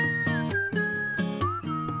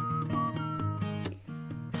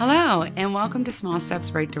Hello, and welcome to Small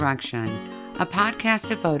Steps Right Direction, a podcast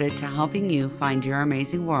devoted to helping you find your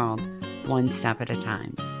amazing world one step at a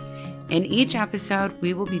time. In each episode,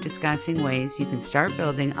 we will be discussing ways you can start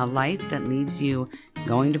building a life that leaves you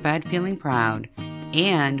going to bed feeling proud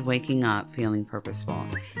and waking up feeling purposeful.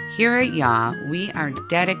 Here at YA, we are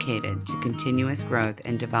dedicated to continuous growth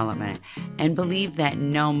and development and believe that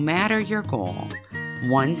no matter your goal,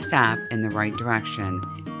 one step in the right direction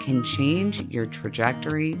can change your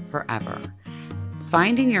trajectory forever.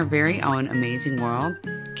 Finding your very own amazing world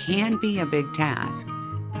can be a big task.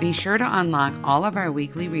 Be sure to unlock all of our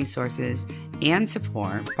weekly resources and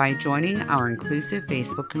support by joining our inclusive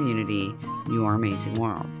Facebook community, Your Amazing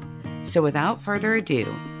World. So without further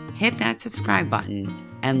ado, hit that subscribe button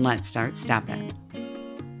and let's start stepping.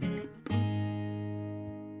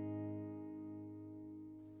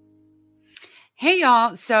 Hey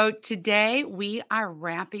y'all, so today we are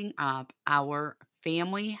wrapping up our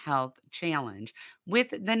family health challenge with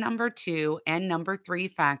the number 2 and number 3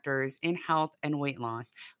 factors in health and weight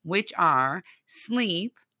loss, which are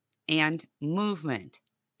sleep and movement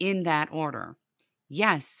in that order.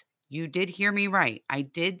 Yes, you did hear me right. I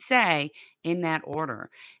did say in that order.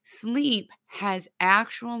 Sleep has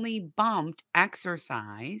actually bumped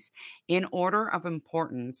exercise in order of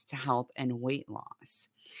importance to health and weight loss.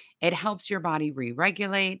 It helps your body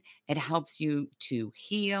re-regulate. It helps you to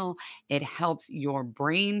heal. It helps your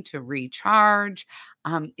brain to recharge.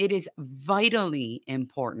 It is vitally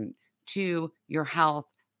important to your health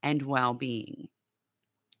and well-being.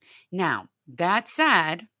 Now, that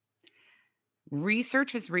said,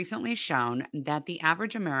 research has recently shown that the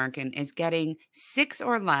average American is getting 6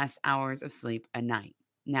 or less hours of sleep a night.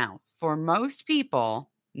 Now, for most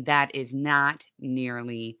people, that is not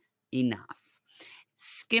nearly enough.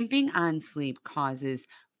 Skimping on sleep causes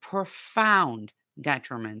profound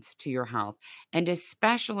detriments to your health and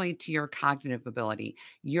especially to your cognitive ability,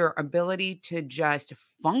 your ability to just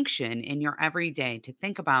function in your everyday, to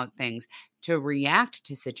think about things, to react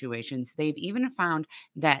to situations. They've even found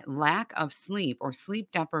that lack of sleep or sleep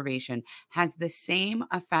deprivation has the same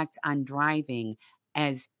effects on driving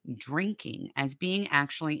as drinking, as being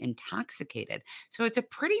actually intoxicated. So it's a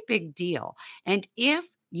pretty big deal. And if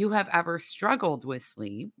you have ever struggled with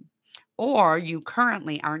sleep or you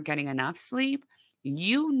currently aren't getting enough sleep,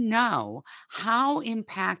 you know how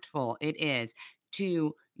impactful it is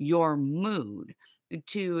to your mood,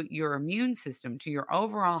 to your immune system, to your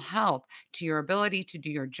overall health, to your ability to do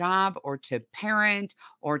your job or to parent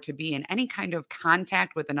or to be in any kind of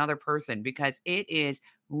contact with another person, because it is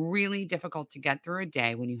really difficult to get through a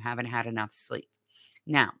day when you haven't had enough sleep.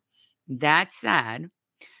 Now, that said,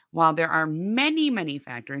 while there are many, many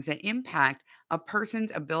factors that impact a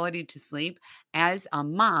person's ability to sleep, as a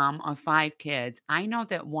mom of 5 kids, I know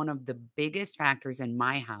that one of the biggest factors in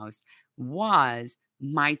my house was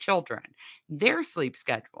my children, their sleep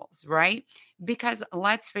schedules, right? Because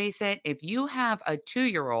let's face it, if you have a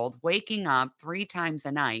 2-year-old waking up 3 times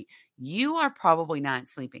a night, you are probably not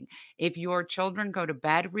sleeping. If your children go to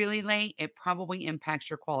bed really late, it probably impacts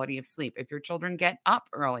your quality of sleep. If your children get up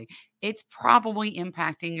early, it's probably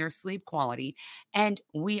impacting your sleep quality. And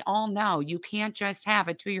we all know you can't just have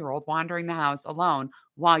a 2-year-old wandering the house alone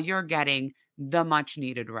while you're getting the much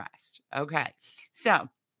needed rest. Okay. So,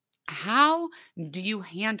 how do you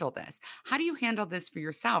handle this? How do you handle this for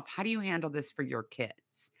yourself? How do you handle this for your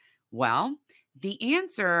kids? Well, the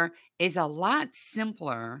answer is a lot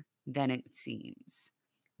simpler than it seems.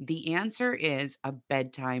 The answer is a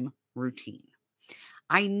bedtime routine.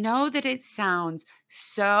 I know that it sounds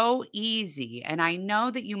so easy, and I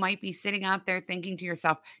know that you might be sitting out there thinking to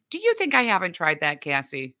yourself, do you think I haven't tried that,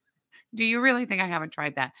 Cassie? Do you really think I haven't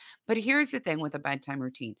tried that? But here's the thing with a bedtime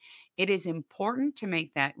routine. It is important to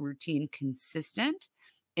make that routine consistent.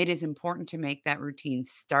 It is important to make that routine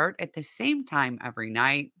start at the same time every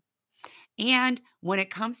night. And when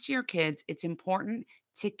it comes to your kids, it's important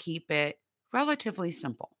to keep it relatively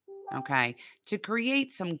simple. Okay. To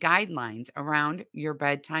create some guidelines around your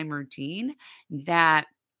bedtime routine that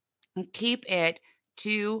keep it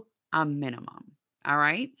to a minimum. All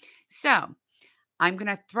right. So, I'm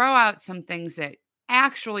going to throw out some things that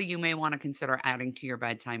actually you may want to consider adding to your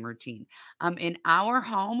bedtime routine. In our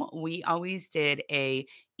home, we always did a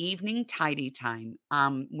evening tidy time.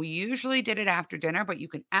 We usually did it after dinner, but you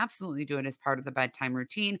can absolutely do it as part of the bedtime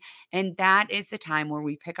routine. And that is the time where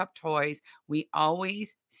we pick up toys. We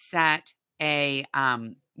always set an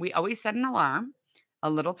alarm, a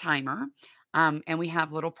little timer. And we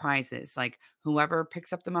have little prizes like whoever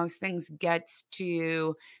picks up the most things gets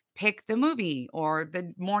to pick the movie or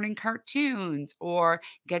the morning cartoons or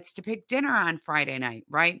gets to pick dinner on Friday night,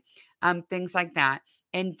 right? things like that.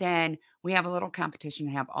 And then we have a little competition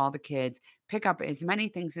to have all the kids pick up as many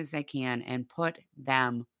things as they can and put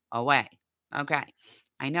them away. Okay.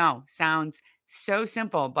 I know, sounds so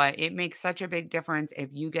simple, but it makes such a big difference if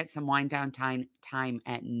you get some wind down time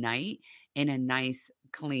at night in a nice,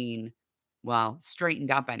 clean, well,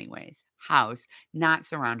 straightened up anyways, house, not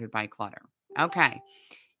surrounded by clutter. Okay.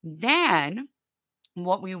 Then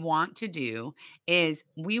what we want to do is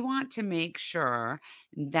we want to make sure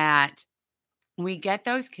that we get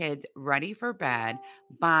those kids ready for bed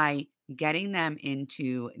by getting them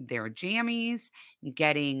into their jammies,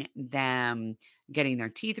 getting their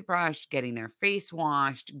teeth brushed, getting their face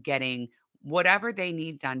washed, getting whatever they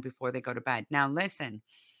need done before they go to bed. Now listen,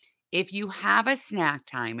 if you have a snack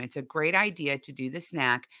time, it's a great idea to do the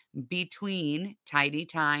snack between tidy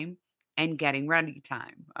time and getting ready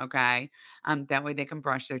time. Okay. That way they can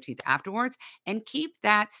brush their teeth afterwards and keep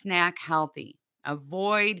that snack healthy.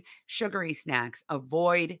 Avoid sugary snacks,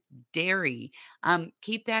 avoid dairy.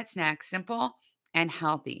 Keep that snack simple and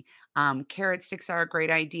healthy. Carrot sticks are a great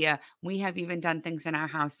idea. We have even done things in our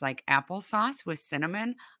house like applesauce with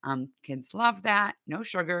cinnamon. Kids love that. No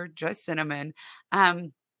sugar, just cinnamon.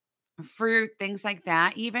 Fruit, things like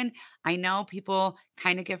that. Even I know people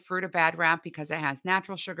kind of give fruit a bad rap because it has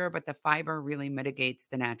natural sugar, but the fiber really mitigates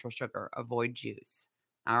the natural sugar. Avoid juice.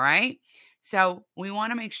 All right. So we want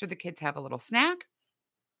to make sure the kids have a little snack.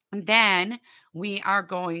 And then we are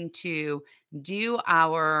going to do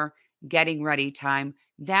our getting ready time.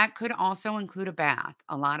 That could also include a bath.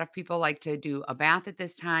 A lot of people like to do a bath at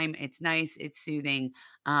this time. It's nice, it's soothing.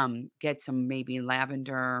 Get some maybe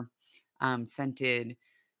lavender scented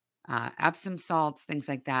Epsom salts, things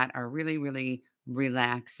like that are really, really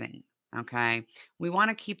relaxing. Okay. We want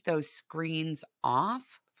to keep those screens off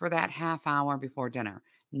for that half hour before dinner.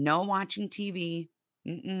 No watching TV.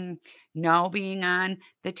 Mm-mm. No being on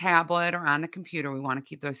the tablet or on the computer. We want to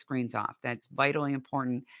keep those screens off. That's vitally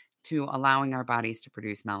important to allowing our bodies to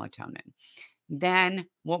produce melatonin. Then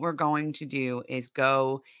what we're going to do is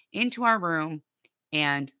go into our room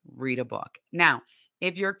and read a book. Now,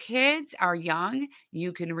 if your kids are young,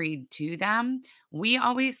 you can read to them. We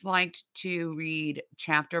always liked to read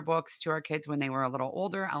chapter books to our kids when they were a little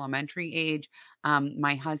older, elementary age.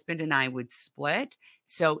 My husband and I would split.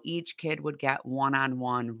 So each kid would get one on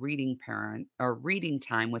one reading parent or reading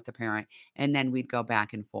time with the parent, and then we'd go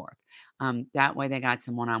back and forth. That way, they got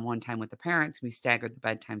some one on one time with the parents. We staggered the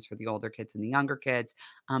bedtimes for the older kids and the younger kids.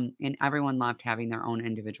 And everyone loved having their own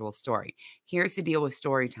individual story. Here's the deal with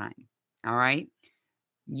story time. All right.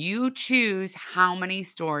 You choose how many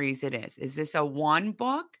stories it is. Is this a one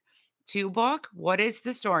book, two book? What is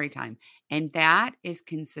the story time? And that is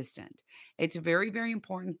consistent. It's very, very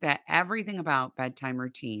important that everything about bedtime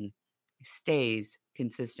routine stays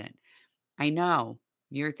consistent. I know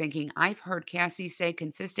you're thinking, I've heard Cassie say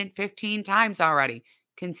consistent 15 times already.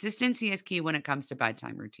 Consistency is key when it comes to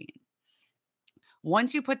bedtime routine.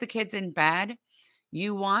 Once you put the kids in bed,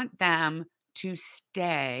 you want them to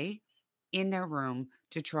stay in their room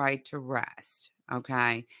to try to rest.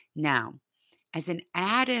 Okay. Now, as an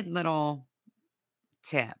added little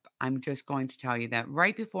tip, I'm just going to tell you that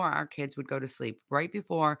right before our kids would go to sleep, right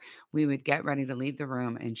before we would get ready to leave the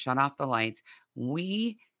room and shut off the lights,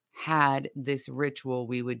 we had this ritual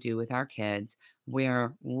we would do with our kids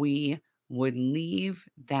where we would leave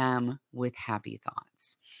them with happy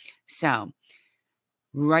thoughts. So,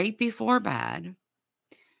 right before bed,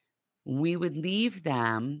 we would leave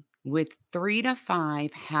them with 3 to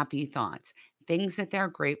 5 happy thoughts, things that they're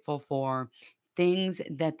grateful for, things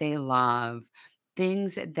that they love,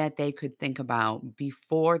 things that they could think about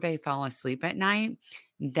before they fell asleep at night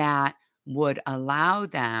that would allow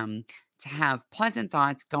them to have pleasant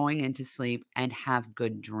thoughts going into sleep and have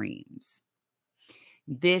good dreams.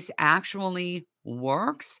 This actually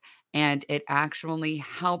works and it actually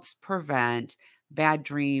helps prevent bad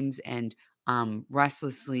dreams and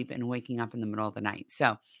restless sleep and waking up in the middle of the night.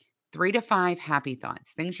 So, 3 to 5 happy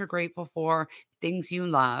thoughts, things you're grateful for, things you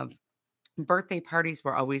love. Birthday parties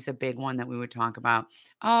were always a big one that we would talk about.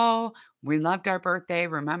 Oh, we loved our birthday.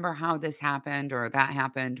 Remember how this happened or that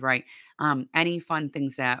happened, right? Any fun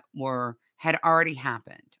things that were had already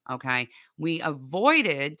happened. Okay. We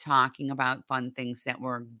avoided talking about fun things that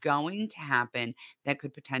were going to happen that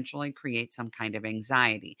could potentially create some kind of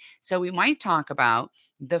anxiety. So we might talk about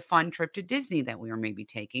the fun trip to Disney that we were maybe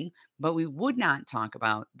taking, but we would not talk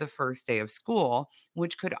about the first day of school,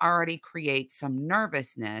 which could already create some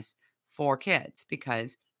nervousness for kids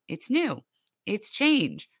because it's new, it's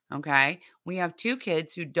change. Okay. We have two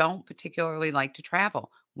kids who don't particularly like to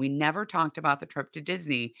travel. We never talked about the trip to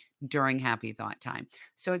Disney during happy thought time.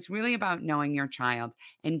 So it's really about knowing your child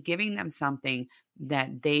and giving them something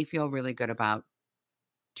that they feel really good about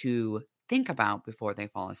to think about before they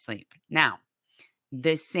fall asleep. Now,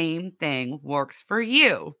 the same thing works for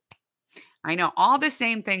you. I know all the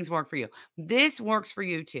same things work for you. This works for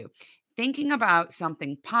you too. Thinking about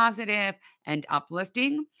something positive and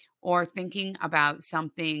uplifting, or thinking about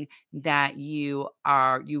something that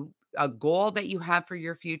a goal that you have for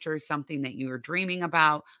your future, something that you're dreaming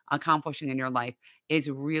about accomplishing in your life is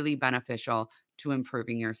really beneficial to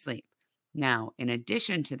improving your sleep. Now, in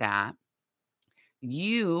addition to that,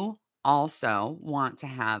 you also want to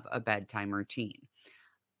have a bedtime routine.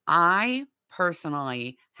 I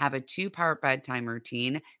personally have a two-part bedtime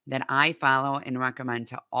routine that I follow and recommend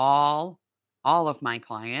to all of my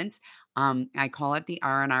clients. I call it the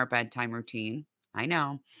R&R bedtime routine. I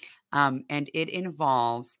know. And it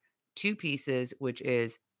involves two pieces, which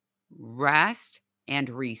is rest and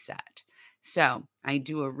reset. So I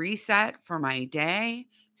do a reset for my day,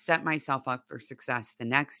 set myself up for success the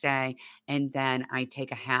next day, and then I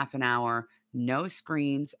take a half an hour, no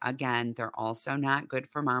screens. Again, they're also not good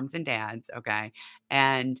for moms and dads. Okay.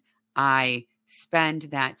 And I spend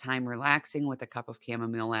that time relaxing with a cup of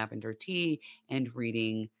chamomile lavender tea and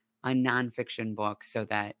reading a nonfiction book so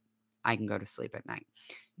that I can go to sleep at night.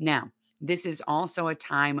 Now, this is also a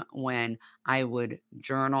time when I would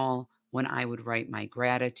journal, when I would write my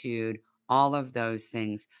gratitude. All of those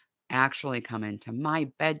things actually come into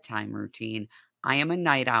my bedtime routine. I am a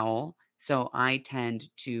night owl, so I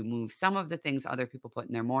tend to move some of the things other people put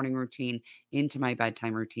in their morning routine into my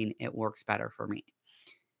bedtime routine. It works better for me.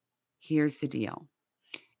 Here's the deal.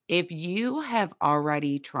 If you have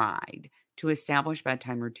already tried to establish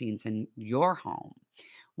bedtime routines in your home,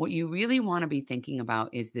 what you really want to be thinking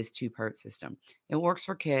about is this two-part system. It works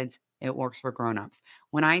for kids, it works for grown-ups.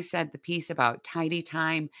 When I said the piece about tidy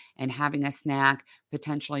time and having a snack,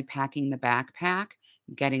 potentially packing the backpack,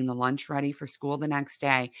 getting the lunch ready for school the next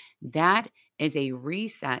day, that is a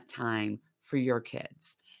reset time for your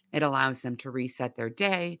kids. It allows them to reset their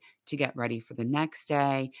day, to get ready for the next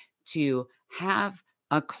day, to have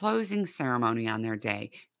a closing ceremony on their day,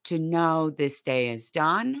 to know this day is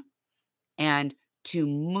done and to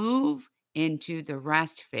move into the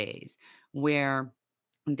rest phase where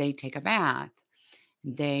they take a bath,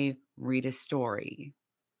 they read a story,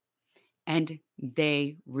 and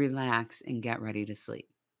they relax and get ready to sleep.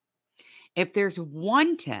 If there's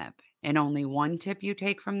one tip and only one tip you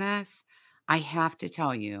take from this, I have to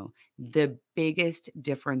tell you the biggest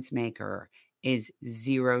difference maker is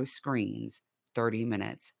zero screens 30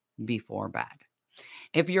 minutes before bed.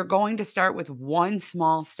 If you're going to start with one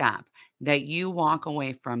small step that you walk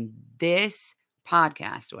away from this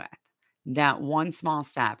podcast with, that one small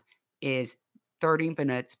step is 30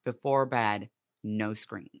 minutes before bed, no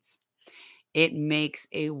screens. It makes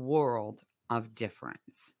a world of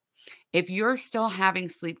difference. If you're still having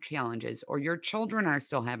sleep challenges or your children are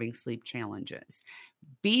still having sleep challenges,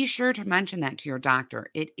 be sure to mention that to your doctor.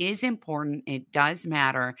 It is important. It does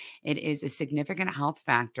matter. It is a significant health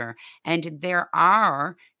factor. And there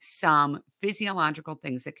are some physiological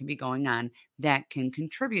things that can be going on that can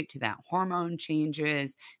contribute to that. Hormone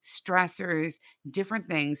changes, stressors, different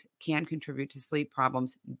things can contribute to sleep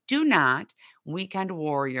problems. Do not weekend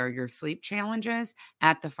warrior your sleep challenges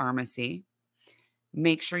at the pharmacy.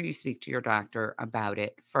 Make sure you speak to your doctor about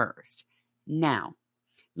it first. Now,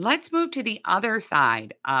 let's move to the other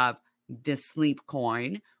side of the sleep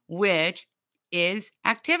coin, which is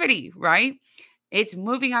activity, right? It's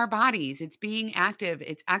moving our bodies, it's being active,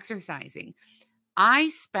 it's exercising. I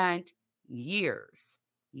spent years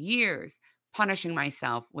punishing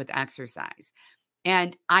myself with exercise,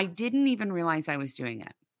 and I didn't even realize I was doing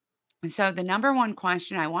it. So, the number one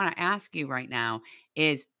question I want to ask you right now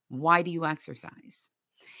is, why do you exercise?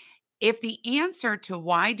 If the answer to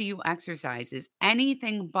why do you exercise is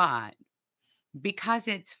anything but because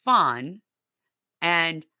it's fun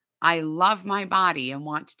and I love my body and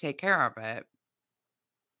want to take care of it,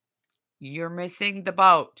 you're missing the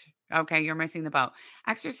boat. Okay, you're missing the boat.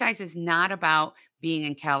 Exercise is not about being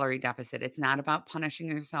in calorie deficit. It's not about punishing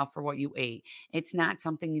yourself for what you ate. It's not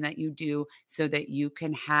something that you do so that you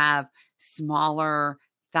can have smaller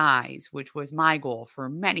thighs, which was my goal for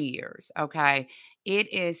many years. Okay,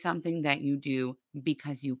 it is something that you do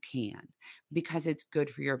because you can, because it's good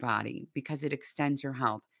for your body, because it extends your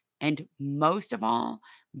health, and most of all,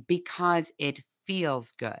 because it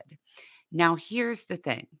feels good. Now, here's the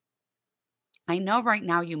thing. I know right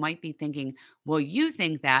now you might be thinking, well, you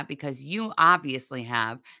think that because you obviously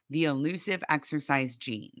have the elusive exercise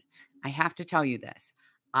gene. I have to tell you this.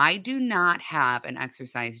 I do not have an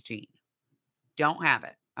exercise gene. Don't have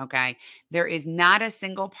it. Okay. There is not a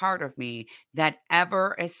single part of me that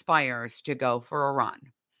ever aspires to go for a run.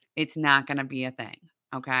 It's not going to be a thing.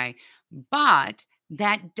 Okay. But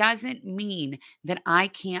that doesn't mean that I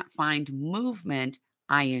can't find movement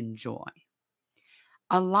I enjoy.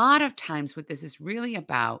 A lot of times, what this is really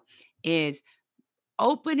about is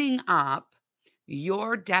opening up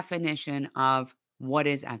your definition of what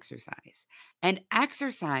is exercise. And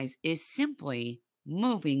exercise is simply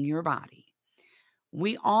moving your body.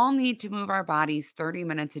 We all need to move our bodies 30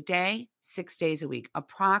 minutes a day, 6 days a week,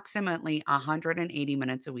 approximately 180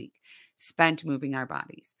 minutes a week spent moving our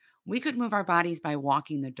bodies. We could move our bodies by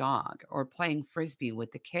walking the dog or playing frisbee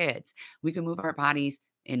with the kids. We could move our bodies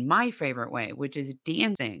in my favorite way, which is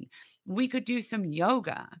dancing. We could do some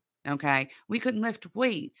yoga. Okay. We could lift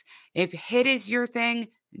weights. If hit is your thing,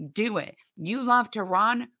 do it. You love to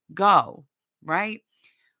run, go, right?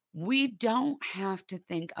 We don't have to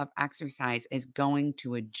think of exercise as going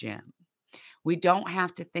to a gym. We don't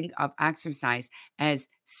have to think of exercise as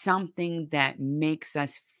something that makes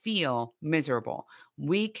us feel miserable.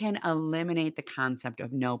 We can eliminate the concept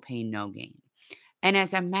of no pain, no gain. And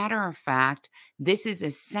as a matter of fact, this is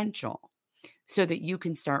essential so that you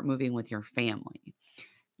can start moving with your family.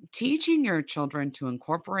 Teaching your children to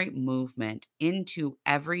incorporate movement into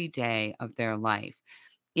every day of their life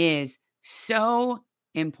is so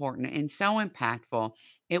important and so impactful.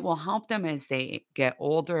 It will help them as they get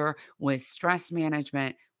older with stress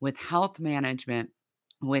management, with health management,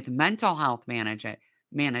 with mental health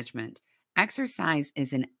management. Exercise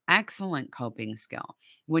is an excellent coping skill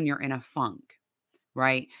when you're in a funk,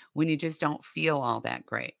 right? When you just don't feel all that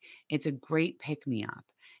great. It's a great pick me up.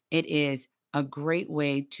 It is a great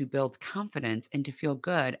way to build confidence and to feel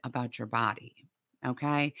good about your body.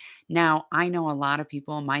 Okay. Now, I know a lot of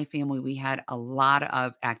people in my family, we had a lot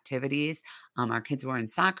of activities. Our kids were in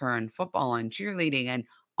soccer and football and cheerleading and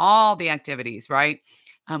all the activities, right?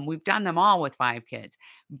 We've done them all with 5 kids,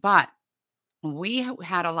 but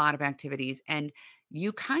had a lot of activities, and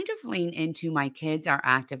you kind of lean into my kids are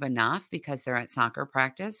active enough because they're at soccer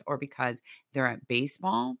practice or because they're at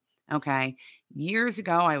baseball. Okay. Years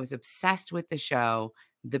ago, I was obsessed with the show,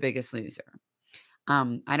 The Biggest Loser.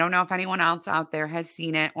 I don't know if anyone else out there has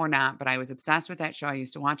seen it or not, but I was obsessed with that show. I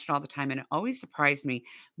used to watch it all the time, and it always surprised me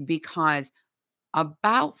because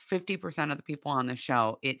about 50% of the people on the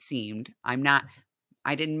show, it seemed,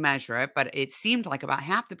 I didn't measure it, but it seemed like about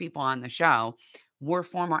half the people on the show were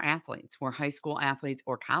former athletes, were high school athletes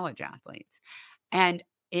or college athletes. And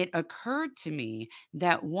it occurred to me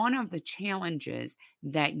that one of the challenges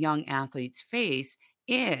that young athletes face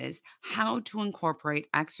is how to incorporate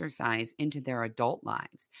exercise into their adult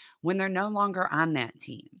lives when they're no longer on that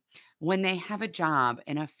team. When they have a job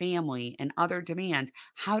and a family and other demands,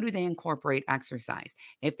 how do they incorporate exercise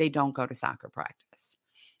if they don't go to soccer practice?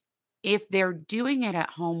 If they're doing it at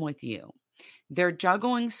home with you, they're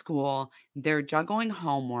juggling school, they're juggling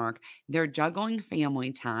homework, they're juggling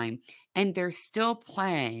family time, and they're still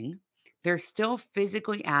playing, they're still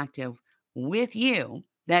physically active with you.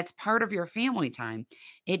 That's part of your family time.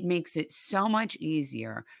 It makes it so much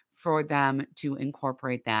easier for them to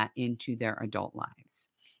incorporate that into their adult lives.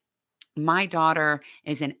 My daughter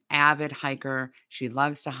is an avid hiker. She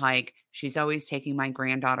loves to hike. She's always taking my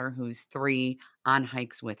granddaughter, who's 3, on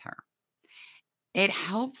hikes with her. It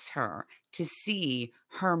helps her to see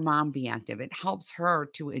her mom be active. It helps her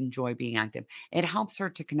to enjoy being active. It helps her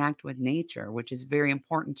to connect with nature, which is very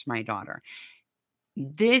important to my daughter.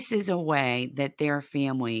 This is a way that their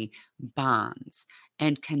family bonds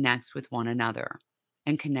and connects with one another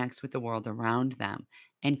and connects with the world around them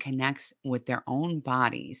and connects with their own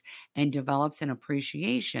bodies and develops an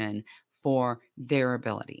appreciation for their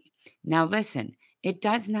ability. Now, listen, it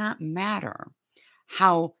does not matter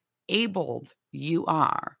how abled you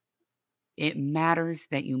are. It matters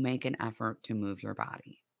that you make an effort to move your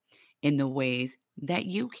body in the ways that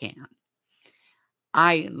you can.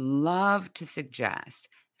 I love to suggest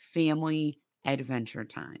family adventure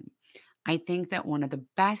time. I think that one of the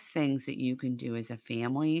best things that you can do as a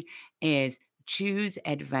family is choose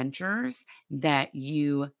adventures that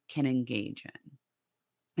you can engage in.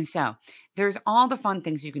 And so there's all the fun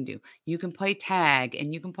things you can do. You can play tag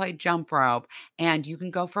and you can play jump rope and you can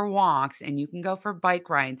go for walks and you can go for bike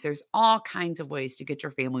rides. There's all kinds of ways to get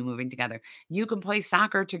your family moving together. You can play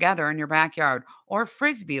soccer together in your backyard or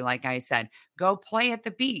frisbee, like I said. Go play at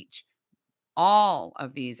the beach. All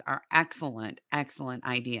of these are excellent, excellent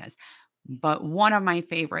ideas. But one of my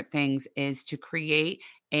favorite things is to create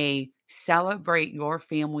a celebrate your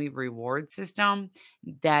family reward system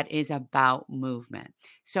that is about movement.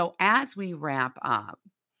 So as we wrap up,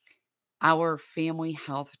 our Family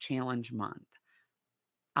Health Challenge month,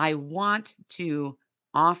 I want to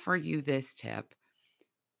offer you this tip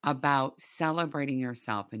about celebrating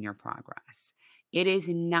yourself and your progress. It is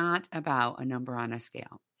not about a number on a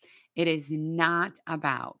scale. It is not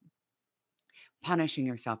about punishing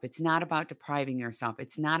yourself. It's not about depriving yourself.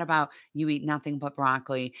 It's not about you eat nothing but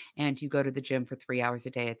broccoli and you go to the gym for 3 hours a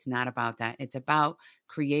day. It's not about that. It's about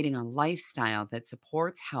creating a lifestyle that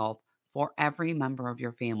supports health for every member of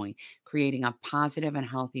your family, creating a positive and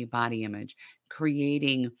healthy body image,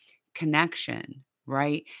 creating connection,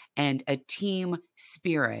 right? And a team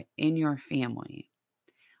spirit in your family.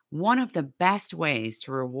 One of the best ways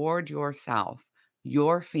to reward yourself,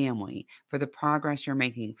 your family, for the progress you're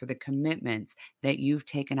making, for the commitments that you've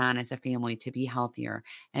taken on as a family to be healthier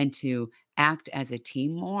and to act as a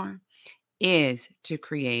team more is to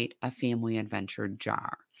create a family adventure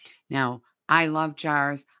jar. Now, I love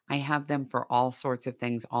jars. I have them for all sorts of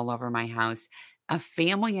things all over my house. A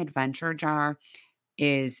family adventure jar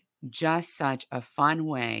is just such a fun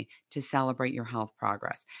way to celebrate your health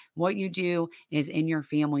progress. What you do is in your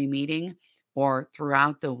family meeting or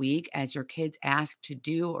throughout the week, as your kids ask to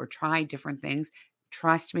do or try different things,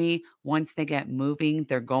 trust me, once they get moving,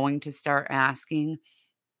 they're going to start asking.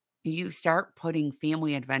 You start putting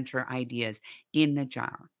family adventure ideas in the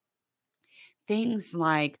jar. Things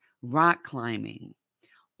like rock climbing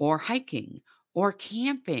or hiking or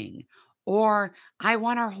camping, or I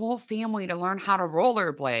want our whole family to learn how to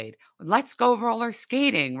rollerblade. Let's go roller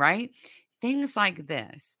skating, right? Things like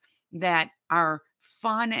this that are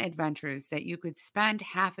fun adventures that you could spend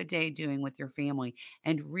half a day doing with your family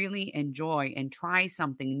and really enjoy and try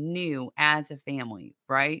something new as a family,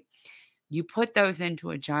 right? You put those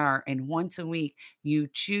into a jar, and once a week, you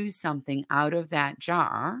choose something out of that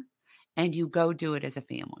jar and you go do it as a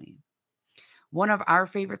family. One of our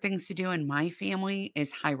favorite things to do in my family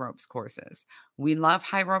is high ropes courses. We love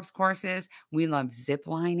high ropes courses. We love zip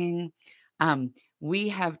lining. We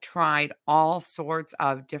have tried all sorts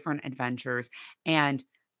of different adventures. And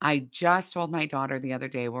I just told my daughter the other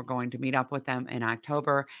day we're going to meet up with them in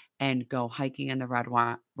October and go hiking in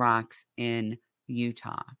the Rocks in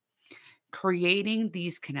Utah. Creating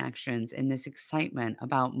these connections and this excitement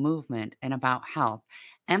about movement and about health,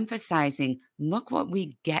 emphasizing, look what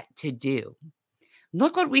we get to do.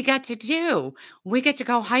 Look what we get to do. We get to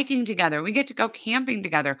go hiking together. We get to go camping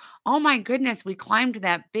together. Oh my goodness, we climbed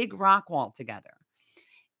that big rock wall together.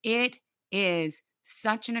 It is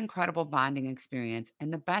such an incredible bonding experience.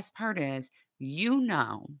 And the best part is, you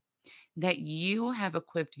know that you have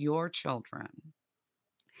equipped your children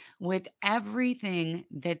with everything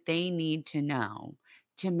that they need to know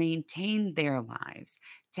to maintain their lives,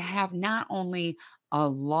 to have not only a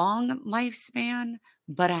long lifespan,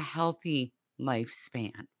 but a healthy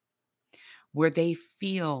lifespan where they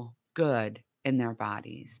feel good in their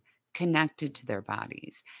bodies, connected to their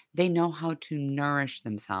bodies. They know how to nourish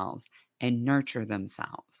themselves and nurture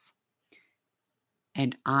themselves.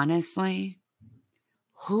 And honestly,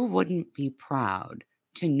 who wouldn't be proud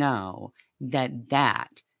to know that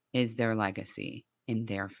that is their legacy in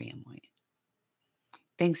their family?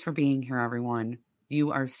 Thanks for being here, everyone.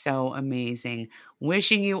 You are so amazing.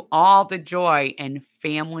 Wishing you all the joy and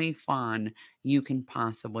family fun you can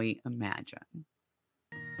possibly imagine.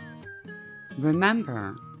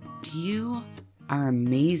 Remember, you are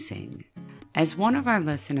amazing. As one of our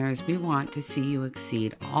listeners, we want to see you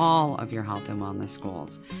exceed all of your health and wellness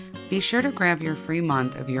goals. Be sure to grab your free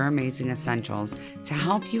month of Your Amazing Essentials to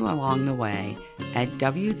help you along the way at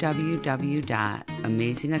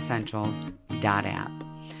www.amazingessentials.app.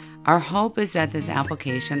 Our hope is that this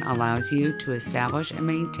application allows you to establish and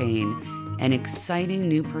maintain an exciting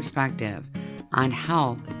new perspective on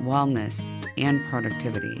health, wellness, and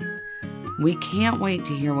productivity. We can't wait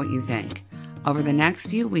to hear what you think. Over the next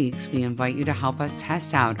few weeks, we invite you to help us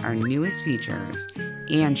test out our newest features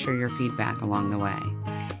and share your feedback along the way.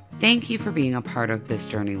 Thank you for being a part of this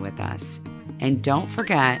journey with us. And don't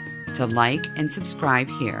forget to like and subscribe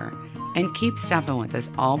here and keep stepping with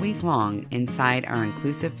us all week long inside our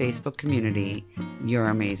inclusive Facebook community, Your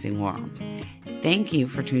Amazing World. Thank you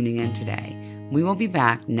for tuning in today. We will be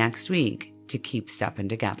back next week to keep stepping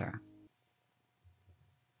together.